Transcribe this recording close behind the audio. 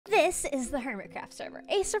This is the Hermitcraft server,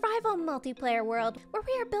 a survival multiplayer world where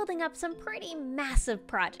we are building up some pretty massive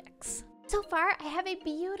projects. So far, I have a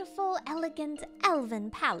beautiful, elegant, elven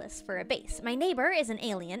palace for a base. My neighbor is an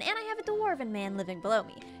alien, and I have a dwarven man living below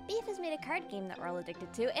me. Beef has made a card game that we're all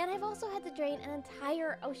addicted to, and I've also had to drain an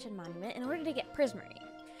entire ocean monument in order to get prismarine.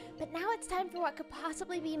 But now it's time for what could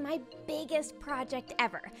possibly be my biggest project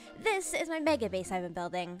ever. This is my mega base I've been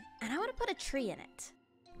building, and I want to put a tree in it.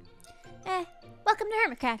 Welcome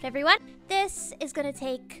to Hermitcraft, everyone. This is gonna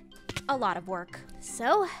take a lot of work.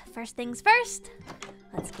 So, first things first,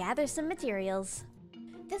 let's gather some materials.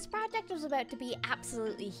 This project was about to be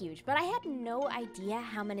absolutely huge, but I had no idea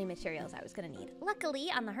how many materials I was gonna need.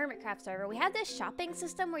 Luckily, on the Hermitcraft server, we have this shopping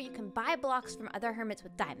system where you can buy blocks from other hermits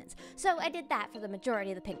with diamonds. So I did that for the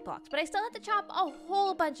majority of the pink blocks, but I still had to chop a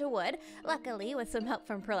whole bunch of wood. Luckily, with some help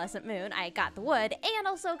from Pearlescent Moon, I got the wood and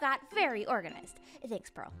also got very organized. Thanks,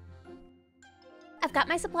 Pearl. I've got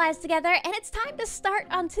my supplies together, and it's time to start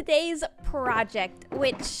on today's project,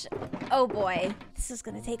 which, oh boy, this is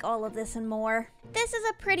gonna take all of this and more. This is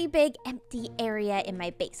a pretty big empty area in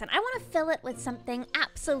my base, and I want to fill it with something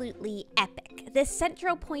absolutely epic. This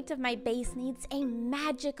central point of my base needs a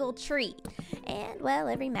magical tree. And, well,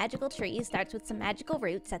 every magical tree starts with some magical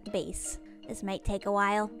roots at the base. This might take a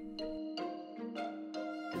while.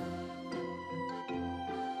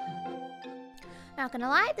 Not gonna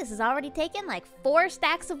lie, this has already taken like 4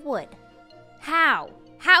 stacks of wood. How?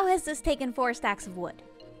 How has this taken 4 stacks of wood?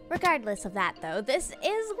 Regardless of that though, this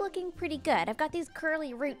is looking pretty good. I've got these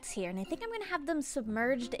curly roots here, and I think I'm gonna have them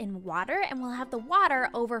submerged in water, and we'll have the water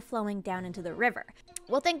overflowing down into the river.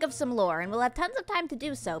 We'll think of some lore, and we'll have tons of time to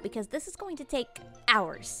do so because this is going to take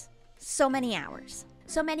hours. So many hours.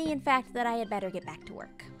 So many, in fact, that I had better get back to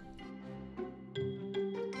work.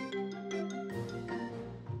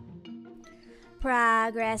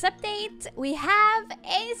 Progress update. We have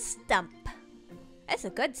a stump. It's a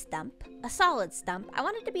good stump. A solid stump. I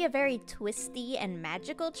want it to be a very twisty and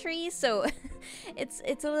magical tree, so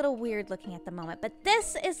it's a little weird looking at the moment. But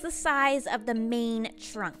this is the size of the main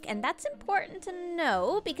trunk, and that's important to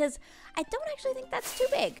know because I don't actually think that's too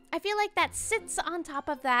big. I feel like that sits on top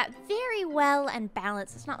of that very well and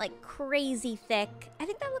balanced. It's not like crazy thick. I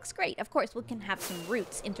think that looks great. Of course, we can have some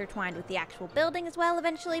roots intertwined with the actual building as well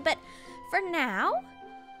eventually, but for now,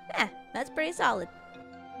 that's pretty solid.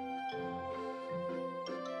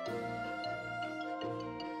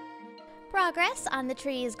 Progress on the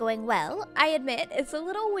tree is going well. I admit it's a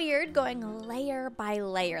little weird going layer by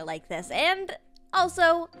layer like this, and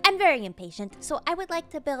also I'm very impatient, so I would like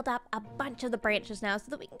to build up a bunch of the branches now so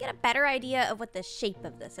that we can get a better idea of what the shape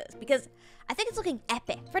of this is, because I think it's looking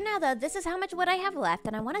epic. For now though, this is how much wood I have left,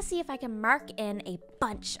 and I want to see if I can mark in a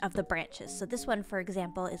bunch of the branches. So this one, for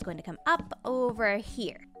example, is going to come up over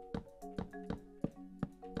here.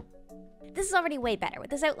 This is already way better. With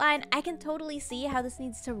this outline, I can totally see how this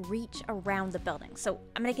needs to reach around the building. So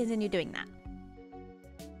I'm gonna continue doing that.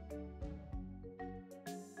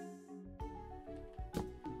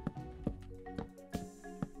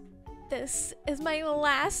 This is my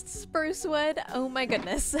last spruce wood. Oh my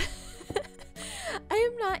goodness. I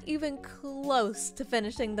am not even close to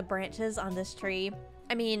finishing the branches on this tree.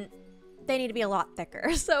 I mean, they need to be a lot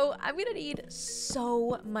thicker. So I'm gonna need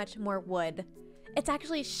so much more wood. It's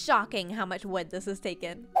actually shocking how much wood this has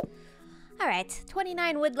taken. All right,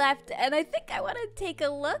 29 wood left, and I think I want to take a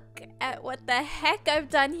look at what the heck I've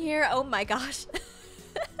done here. Oh my gosh.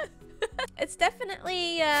 It's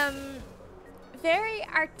definitely very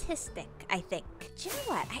artistic, I think. Do you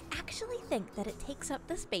know what? I actually think that it takes up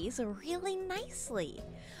the space really nicely.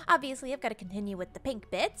 Obviously, I've got to continue with the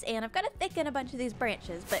pink bits, and I've got to thicken a bunch of these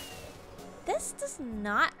branches, but this does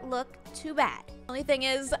not look too bad. Only thing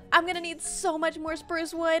is, I'm gonna need so much more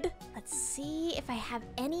spruce wood. Let's see if I have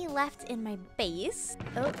any left in my base.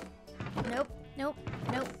 Oh, nope, nope,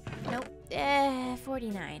 nope, nope.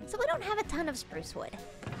 49. So we don't have a ton of spruce wood.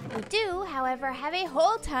 We do, however, have a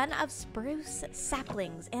whole ton of spruce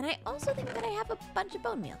saplings, and I also think that I have a bunch of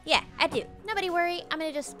bone meal. Yeah, I do. Nobody worry, I'm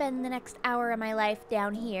gonna just spend the next hour of my life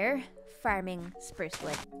down here farming spruce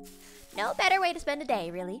wood. No better way to spend a day,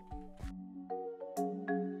 really.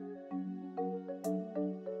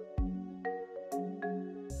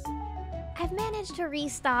 I've managed to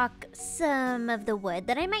restock some of the wood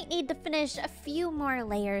that I might need to finish a few more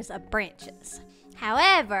layers of branches.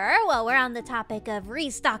 However, while we're on the topic of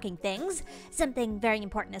restocking things, something very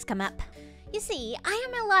important has come up. You see, I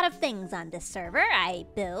am a lot of things on this server. I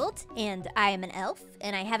build, and I am an elf,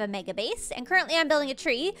 and I have a mega base, and currently I'm building a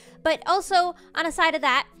tree, but also, on a side of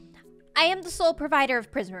that, I am the sole provider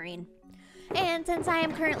of prismarine. And since I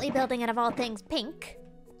am currently building out of all things pink,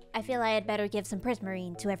 I feel I had better give some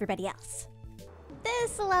prismarine to everybody else.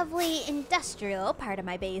 This lovely industrial part of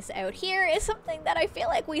my base out here is something that I feel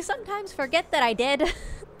like we sometimes forget that I did,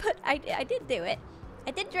 but I did do it.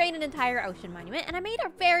 I did drain an entire ocean monument, and I made a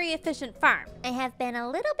very efficient farm. I have been a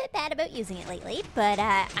little bit bad about using it lately, but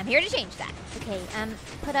I'm here to change that. Okay,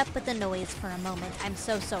 put up with the noise for a moment. I'm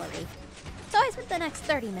so sorry. So I spent the next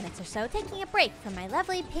 30 minutes or so taking a break from my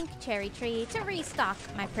lovely pink cherry tree to restock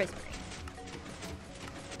my prismarine.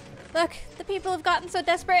 Look, the people have gotten so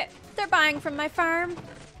desperate. They're buying from my farm.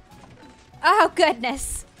 Oh,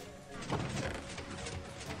 goodness.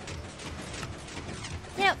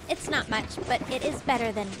 You know, it's not much, but it is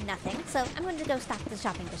better than nothing, so I'm going to go stock the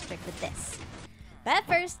shopping district with this. But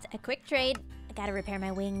first, a quick trade. I gotta repair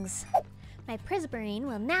my wings. My prismarine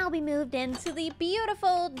will now be moved into the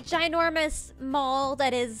beautiful, ginormous mall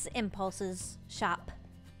that is Impulse's shop.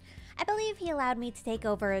 I believe he allowed me to take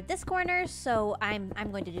over this corner, so I'm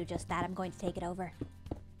going to do just that. I'm going to take it over.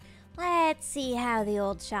 Let's see how the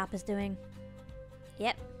old shop is doing.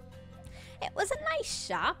 Yep. It was a nice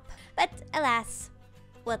shop, but alas,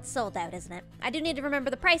 well, it's sold out, isn't it? I do need to remember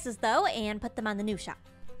the prices, though, and put them on the new shop.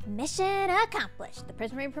 Mission accomplished. The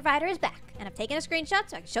prismarine provider is back, and I've taken a screenshot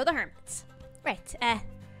so I can show the hermits. Right,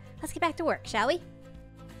 let's get back to work, shall we?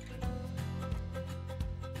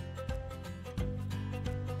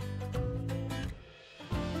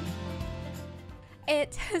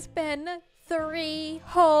 It has been 3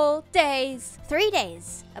 whole days. 3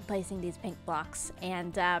 days of placing these pink blocks,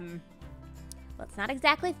 and well, it's not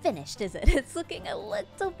exactly finished, is it? It's looking a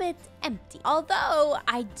little bit empty. Although,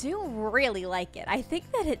 I do really like it. I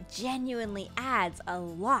think that it genuinely adds a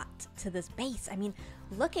lot to this base. I mean,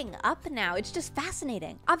 looking up now, it's just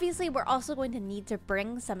fascinating. Obviously, we're also going to need to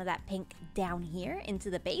bring some of that pink down here into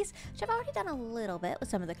the base, which I've already done a little bit with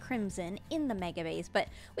some of the crimson in the mega base, but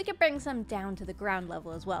we could bring some down to the ground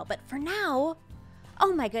level as well. But for now,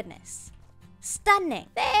 oh my goodness. Stunning.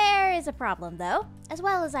 There is a problem though. As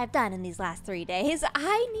well as I've done in these last 3 days,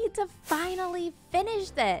 I need to finally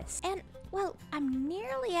finish this. And, well, I'm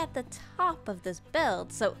nearly at the top of this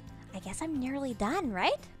build, so I guess I'm nearly done,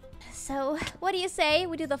 right? So, what do you say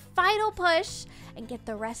we do the final push and get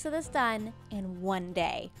the rest of this done in 1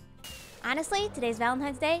 day? Honestly, today's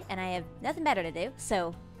Valentine's Day, and I have nothing better to do,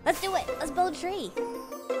 so let's do it. Let's build a tree.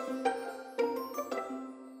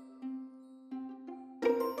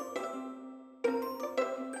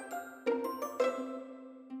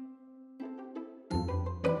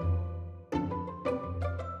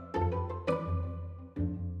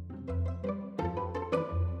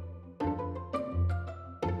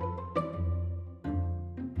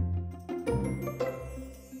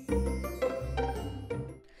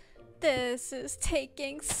 This is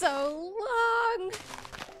taking so long.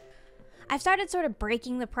 I've started sort of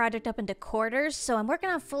breaking the project up into quarters, so I'm working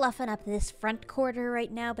on fluffing up this front quarter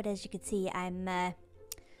right now, but as you can see, well,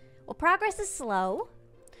 progress is slow.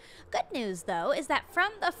 Good news, though, is that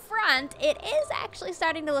from the front, it is actually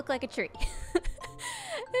starting to look like a tree.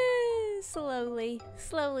 Slowly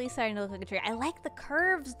starting to look like a tree. I like the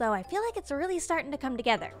curves, though. I feel like it's really starting to come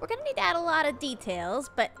together. We're gonna need to add a lot of details,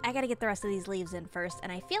 but I gotta get the rest of these leaves in first,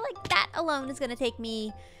 and I feel like that alone is gonna take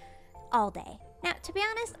me all day. Now, to be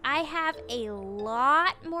honest, I have a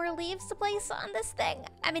lot more leaves to place on this thing.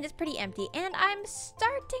 I mean, it's pretty empty, and I'm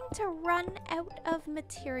starting to run out of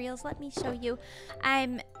materials. Let me show you.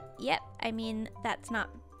 Yep, I mean, that's not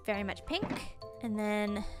very much pink. And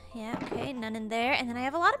then, yeah, okay, none in there. And then I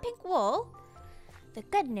have a lot of pink wool. The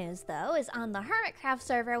good news, though, is on the Hermitcraft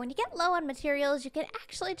server, when you get low on materials, you can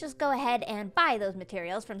actually just go ahead and buy those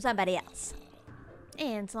materials from somebody else.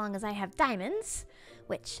 And as long as I have diamonds,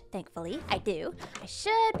 which, thankfully, I do, I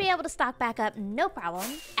should be able to stock back up, no problem,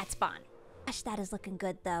 at spawn. Gosh, that is looking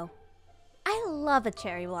good, though. I love a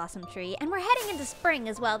cherry blossom tree, and we're heading into spring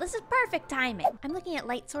as well. This is perfect timing. I'm looking at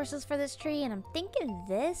light sources for this tree, and I'm thinking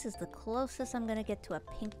this is the closest I'm gonna get to a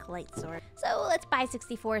pink light source. So let's buy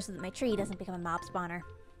 64 so that my tree doesn't become a mob spawner.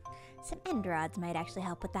 Some end rods might actually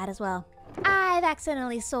help with that as well. I've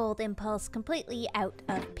accidentally sold Impulse completely out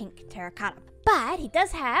of pink terracotta, but he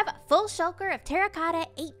does have a full shulker of terracotta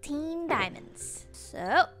 18 diamonds.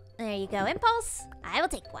 So there you go, Impulse. I will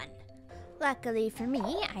take one. Luckily for me,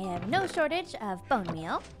 I have no shortage of bone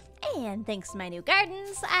meal, and thanks to my new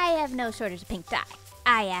gardens, I have no shortage of pink dye.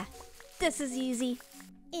 Ah yeah, this is easy.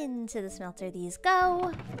 Into the smelter these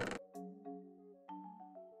go.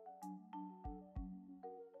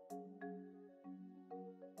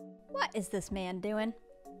 What is this man doing?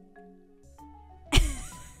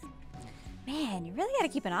 Man, you really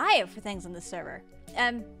gotta keep an eye out for things on this server.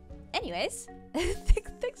 Anyways,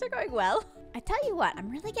 things are going well. I tell you what, I'm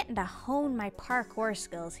really getting to hone my parkour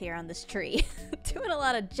skills here on this tree. Doing a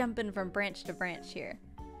lot of jumping from branch to branch here.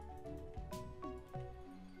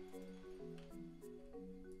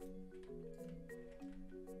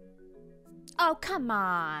 Oh, come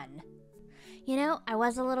on. You know, I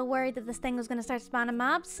was a little worried that this thing was going to start spawning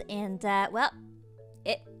mobs, and, well,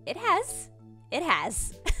 it has. It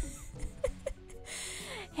has.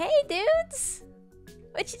 Hey, dudes!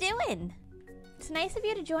 What you doing? It's nice of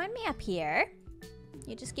you to join me up here.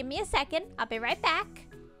 You just give me a second. I'll be right back.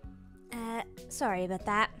 Sorry about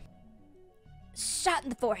that. Shot in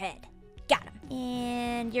the forehead. Got him.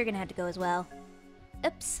 And you're gonna have to go as well.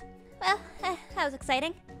 Oops. Well, that was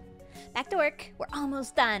exciting. Back to work. We're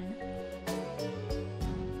almost done.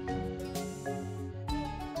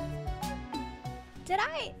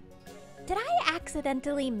 Did I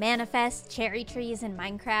accidentally manifest cherry trees in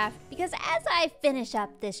Minecraft? Because as I finish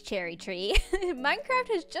up this cherry tree, Minecraft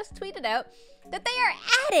has just tweeted out that they are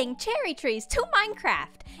adding cherry trees to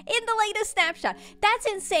Minecraft in the latest snapshot. That's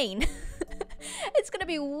insane. It's gonna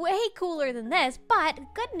be way cooler than this, but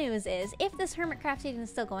good news is if this Hermitcraft season is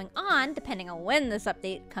still going on, depending on when this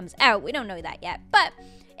update comes out, we don't know that yet, but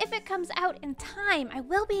if it comes out in time, I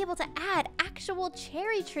will be able to add actual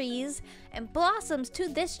cherry trees and blossoms to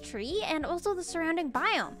this tree and also the surrounding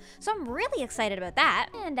biome. So I'm really excited about that.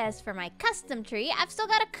 And as for my custom tree, I've still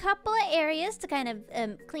got a couple of areas to kind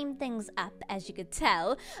of clean things up, as you could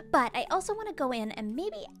tell. But I also want to go in and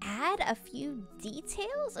maybe add a few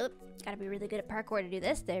details. Oh, gotta be really good at parkour to do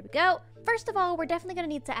this. There we go. First of all, we're definitely gonna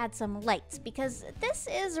need to add some lights because this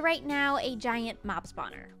is right now a giant mob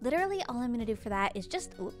spawner. Literally all I'm gonna do for that is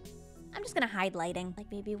just, I'm just gonna hide lighting. Like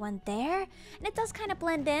maybe one there. And it does kind of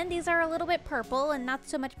blend in. These are a little bit purple and not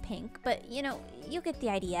so much pink, but you know, you get the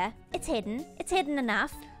idea. It's hidden. It's hidden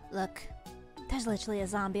enough. Look, there's literally a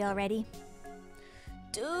zombie already.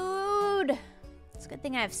 Dude! It's a good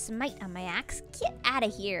thing I have smite on my axe. Get out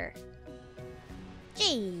of here.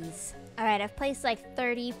 Jeez. Alright, I've placed like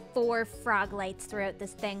 34 frog lights throughout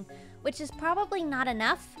this thing, which is probably not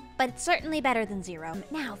enough, but it's certainly better than 0.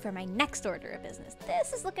 Now for my next order of business.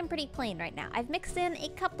 This is looking pretty plain right now. I've mixed in a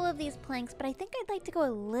couple of these planks, but I think I'd like to go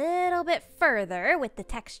a little bit further with the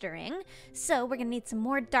texturing. So we're gonna need some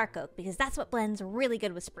more dark oak because that's what blends really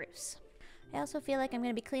good with spruce. I also feel like I'm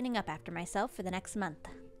gonna be cleaning up after myself for the next month.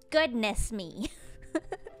 Goodness me.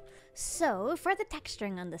 So, for the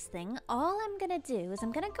texturing on this thing, all I'm gonna do is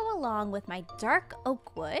I'm gonna go along with my dark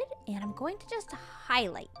oak wood, and I'm going to just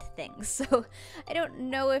highlight things. So, I don't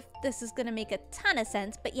know if this is gonna make a ton of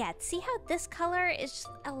sense, but yeah, see how this color is just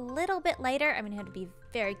a little bit lighter? I'm gonna have to be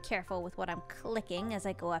very careful with what I'm clicking as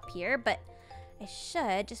I go up here, but I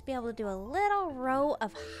should just be able to do a little row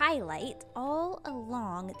of highlight all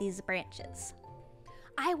along these branches.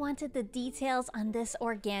 I wanted the details on this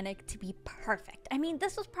organic to be perfect. I mean,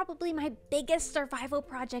 this was probably my biggest survival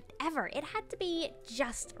project ever. It had to be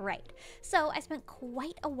just right. So I spent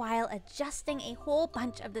quite a while adjusting a whole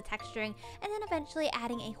bunch of the texturing and then eventually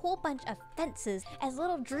adding a whole bunch of fences as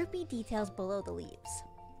little droopy details below the leaves.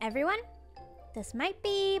 Everyone, this might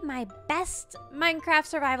be my best Minecraft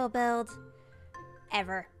survival build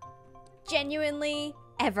ever. Genuinely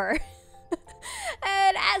ever.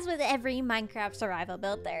 And as with every Minecraft survival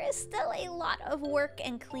build, there is still a lot of work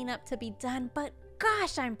and cleanup to be done, but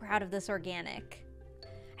gosh, I'm proud of this organic.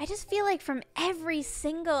 I just feel like from every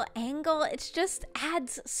single angle, it just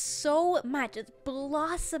adds so much. It's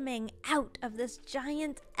blossoming out of this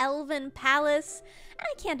giant elven palace, and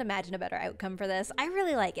I can't imagine a better outcome for this. I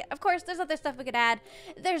really like it. Of course, there's other stuff we could add.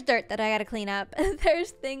 There's dirt that I gotta clean up.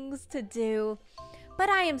 There's things to do, but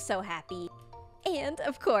I am so happy. And,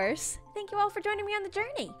 of course, thank you all for joining me on the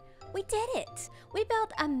journey. We did it. We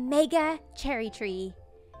built a mega cherry tree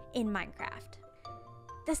in Minecraft.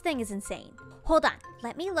 This thing is insane. Hold on.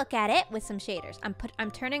 Let me look at it with some shaders. I'm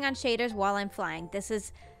turning on shaders while I'm flying.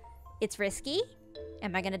 It's risky.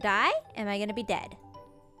 Am I gonna die? Am I gonna be dead?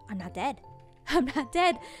 I'm not dead. I'm not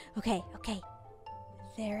dead. Okay.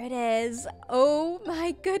 There it is. Oh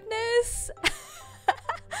my goodness.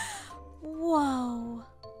 Whoa.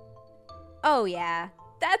 Oh yeah,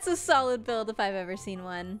 that's a solid build if I've ever seen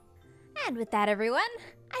one. And with that, everyone,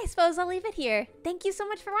 I suppose I'll leave it here. Thank you so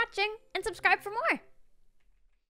much for watching, and subscribe for more.